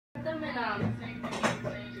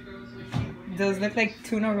Those look like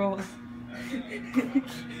tuna rolls.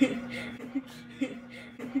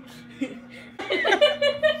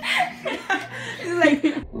 It's like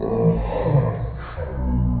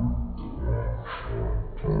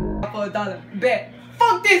 $1 bet.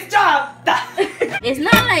 Fuck this job. It's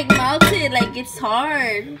not like melted, like it's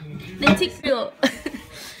hard. They take real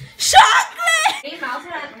chocolate.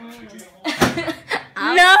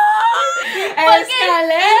 No.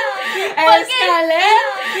 Escalate.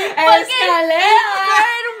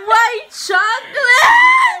 White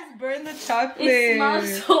chocolate. Burn the chocolate. It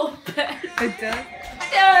smells so bad. It does.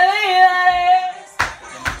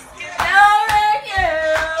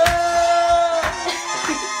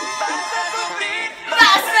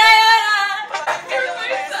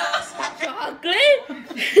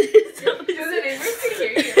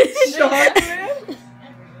 Chocolate?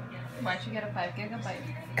 Why'd you get a 5 GB?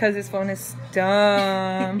 Because his phone is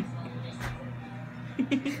dumb.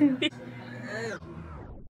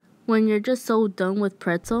 When you're just so done with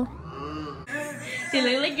pretzel. You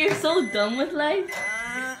look like you're so done with life.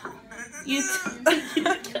 You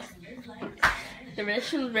the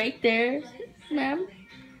restaurant right there, ma'am.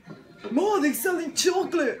 Mom, they're selling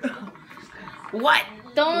chocolate. What?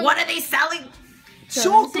 Don't. What are they selling?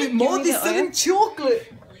 Chocolate, Mom, they're selling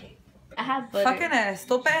chocolate. I have butter. Fucking ass,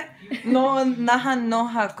 stop it. No,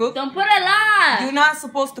 no, cook. Don't put a lot. You're not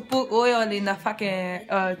supposed to put oil in the fucking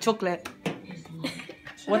chocolate.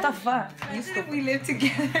 What the fuck? We live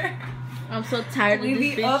together. I'm so tired of We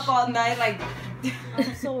this be bitch. up all night like.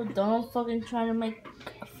 I'm so done fucking trying to make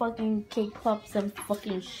fucking cake pops and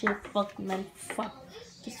fucking shit. Fuck, man. Fuck.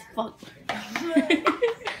 Just fuck.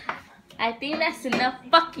 I think that's enough.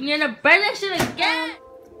 Fucking, you're gonna burn that shit again.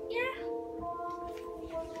 Yeah.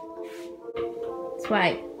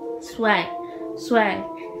 Swag. Swag. Swag.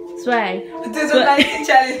 Swag. This is like a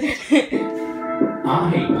challenge. I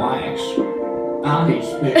hate blacks. I hate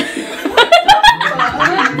spit.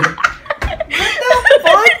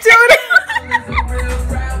 Fuck, dude.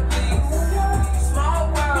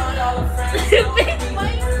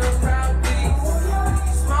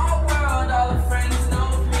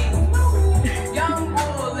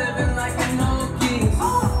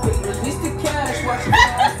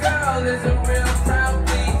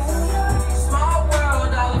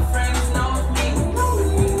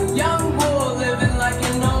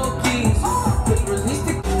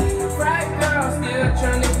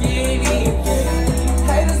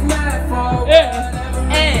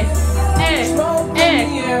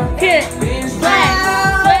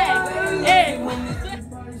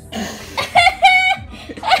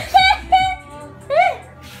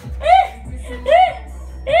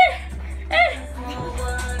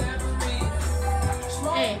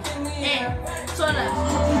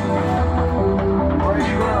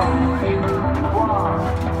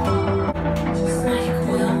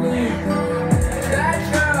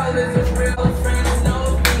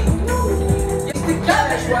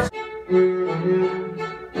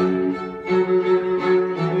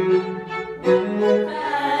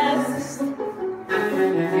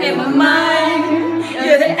 In my mind,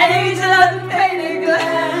 you're the angel of the painted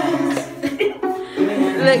glass.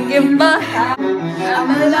 Look in my heart, I'm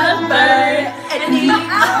a lovebird, and you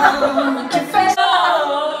confess.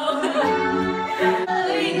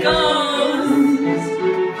 It goes,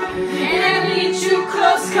 and I need you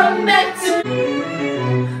close, come back to me.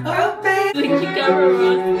 Oh baby, You gotta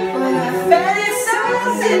run. when I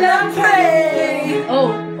fantasize and I pray.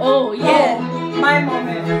 Oh, yeah. Oh, my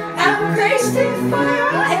moment. I'm crazy for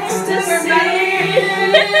your ecstasy.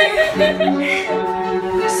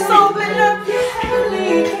 Just open up your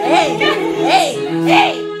heavenly. Hey.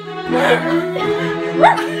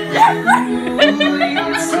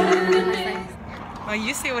 Oh,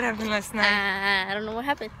 you see what happened last night. I don't know what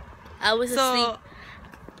happened. I was asleep. So,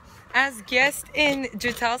 as guests in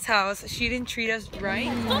JATZEL's house, she didn't treat us right.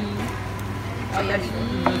 Oh, yeah.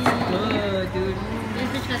 Good, dude. This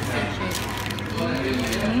bitch got the same shit.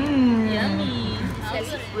 Yummy. This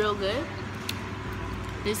is real good.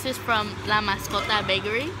 This is from La Mascota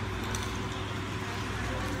Bakery.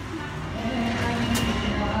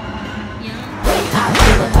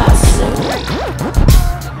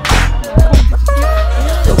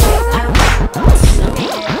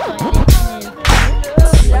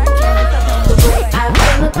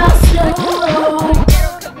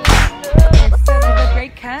 The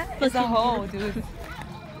great cat is a hoe, dude.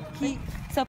 He